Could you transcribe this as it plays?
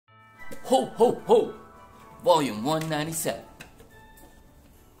Ho, ho, ho! Volume 197.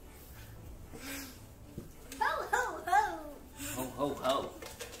 Ho, ho, ho! Ho, ho, ho.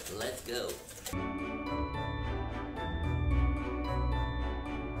 Let's go.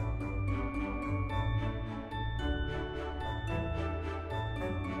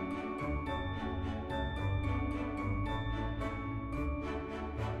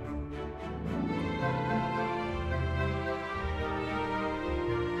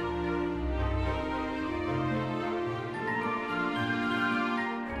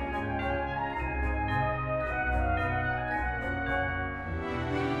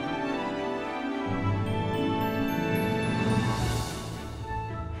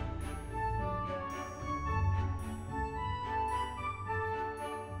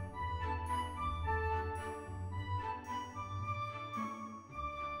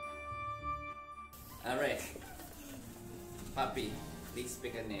 Alright. Poppy, please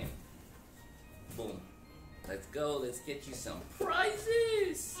pick a name. Boom. Let's go. Let's get you some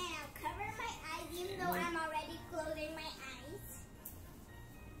prizes. And I'll cover my eyes even though I'm already closing my eyes.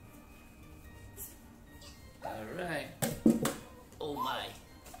 Alright. Oh my.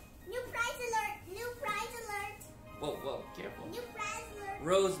 New prize alert! New prize alert! Whoa, whoa, careful. New prize alert!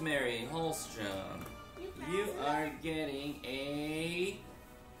 Rosemary Holstrom, New prize you alert. are getting a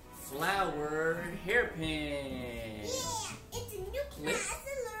flower hairpin. Yeah! It's a new Clip. prize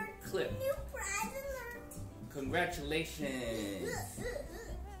alert! Clip. New prize alert! Congratulations.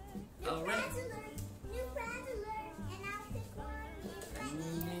 New All right. prize alert! New prize alert! And I'll pick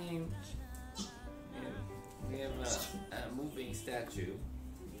one. Name. We have a moving statue.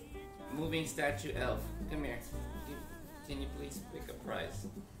 Moving statue elf. Come here. Can you please pick a prize?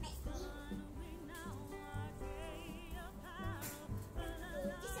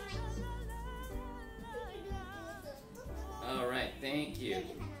 Alright, thank you.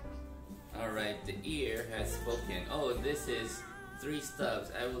 Alright, the ear has spoken. Oh, this is 3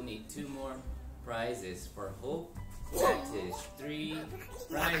 stubs. I will need 2 more prizes for Hope. That is 3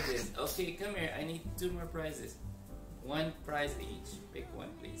 prizes. Okay, come here. I need 2 more prizes. 1 prize each. Pick one,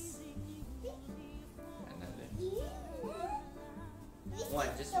 please. Another. 1,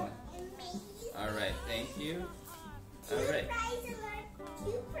 just 1. Alright, thank you. Alright.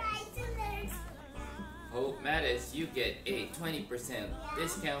 Two prize alerts. Hope Mattis, you get a 20%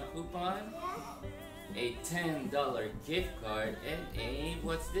 discount coupon, a $10 gift card, and a,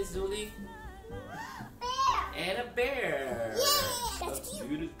 what's this, Zuli? Bear. And a bear. Yeah, that's How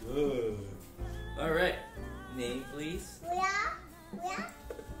cute. is good. Alright, name please. Yeah.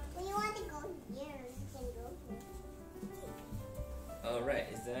 When you want to go here, you can go here. Alright,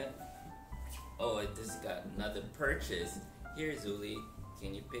 is that? Oh, I just got another purchase. Here, Zuli,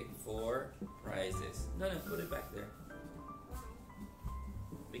 can you pick 4 prizes? No, put it back there.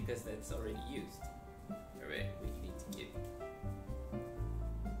 Because that's already used. Alright, we need to get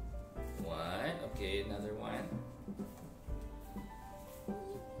 1. Okay, another 1.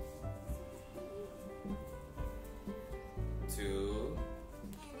 2.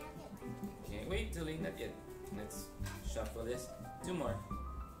 Okay, wait, Zuli, not yet. Let's shuffle this. 2 more.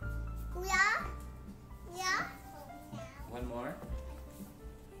 Yeah. 1 more.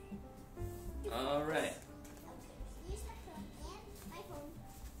 Alright.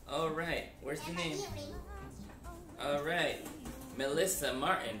 Alright, where's the name? Alright, Melissa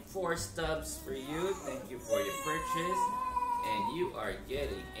Martin, 4 stubs for you. Thank you for your purchase. And you are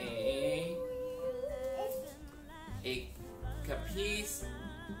getting a Capiz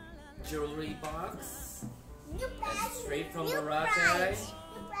jewelry box. That's straight from Boracay.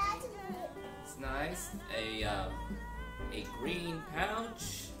 It's nice. A green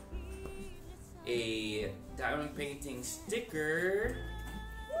pouch. A diamond painting sticker.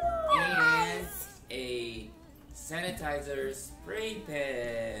 And a sanitizer spray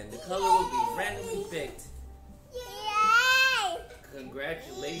pen. The color will be randomly picked. Yay!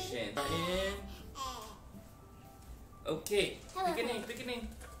 Congratulations. And okay, pick a name,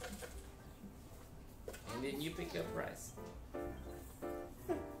 And then you pick your prize.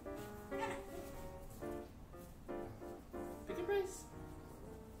 Pick a prize.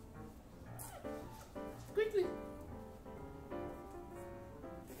 Quickly.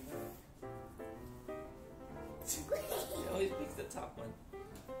 He always picks the top one.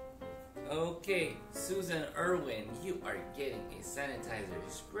 Okay, Susan Irwin, you are getting a sanitizer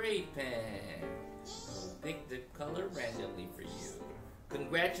spray pen. We'll pick the color randomly for you.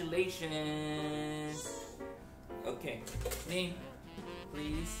 Congratulations! Okay, name,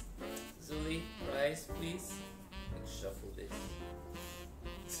 please. Zuli, prize, please. Let's shuffle this.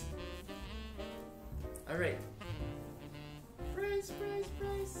 Alright. Prize.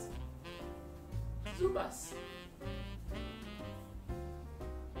 School bus.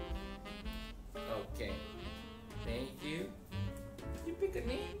 Okay. Thank you. You pick a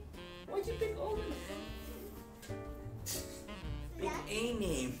name? Why'd you pick all of them? Pick a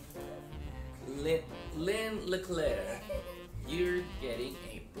name. Lynn Leclerc. You're getting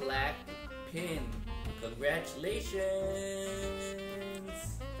a black pin. Congratulations.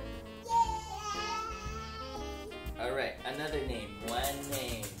 Alright, another name. One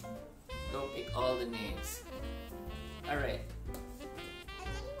name. Don't pick all the names. Alright.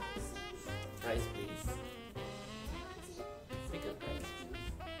 Price, please. Pick a price, please.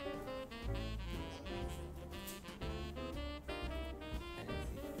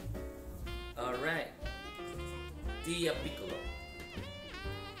 Alright. Dia Piccolo.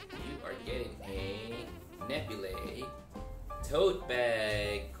 You are getting a Nebulae tote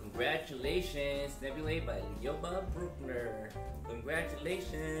bag. Congratulations, Nebulae by Lyoba Bruckner.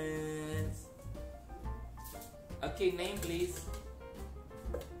 Congratulations. Okay, name please.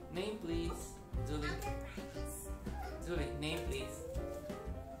 Name please. Julie. Julie, name please.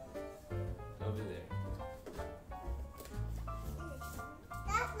 Over there.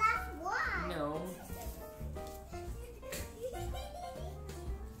 That's last one. No.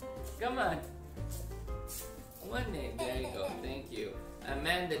 Come on. One name. There you go. Thank you.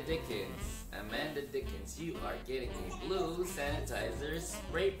 Amanda Dickens. Amanda Dickens. You are getting a blue sanitizer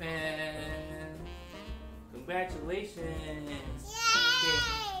spray pen. Congratulations. Okay.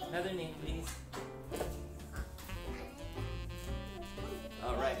 Another name, please.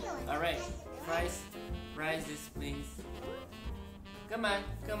 Alright. Alright. Prizes, please. Come on.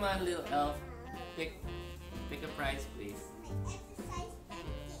 Come on, little elf. Pick a prize, please.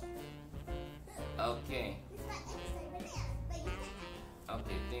 Okay.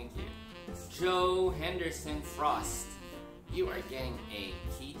 Okay, thank you. Joe Henderson Frost. You are getting a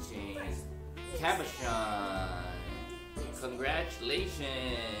keychain. Cabochon. Congratulations.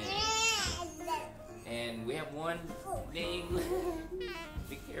 And we have one name.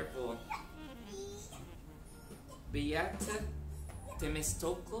 Be careful. Beata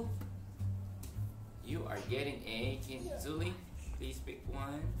Temistoclo. You are getting a Kinzuli. Please pick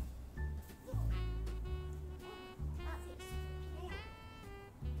one.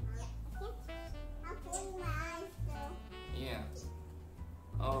 Yeah.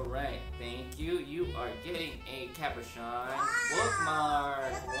 Alright, thank you. You are getting a Cabochon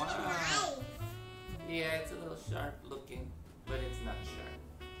bookmark. Wow. Yeah, it's a little sharp looking, but it's not sharp.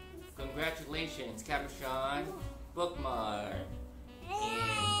 Congratulations, Cabochon bookmark.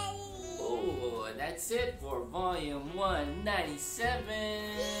 And oh, that's it for volume 197.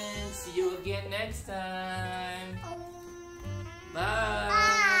 See you again next time.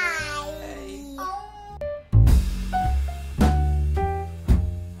 Bye.